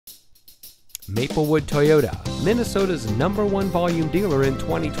Maplewood Toyota, Minnesota's #1 volume dealer in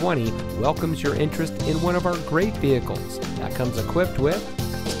 2020, welcomes your interest in one of our great vehicles that comes equipped with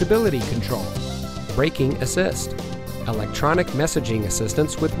stability control, braking assist, electronic messaging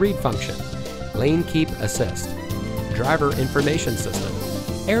assistance with read function, lane keep assist, driver information system,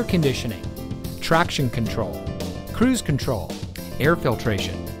 air conditioning, traction control, cruise control, air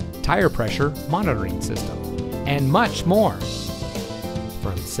filtration, tire pressure monitoring system, and much more.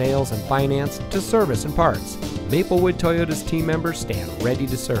 From sales and finance to service and parts, Maplewood Toyota's team members stand ready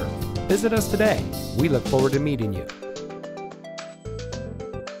to serve. Visit us today. We look forward to meeting you.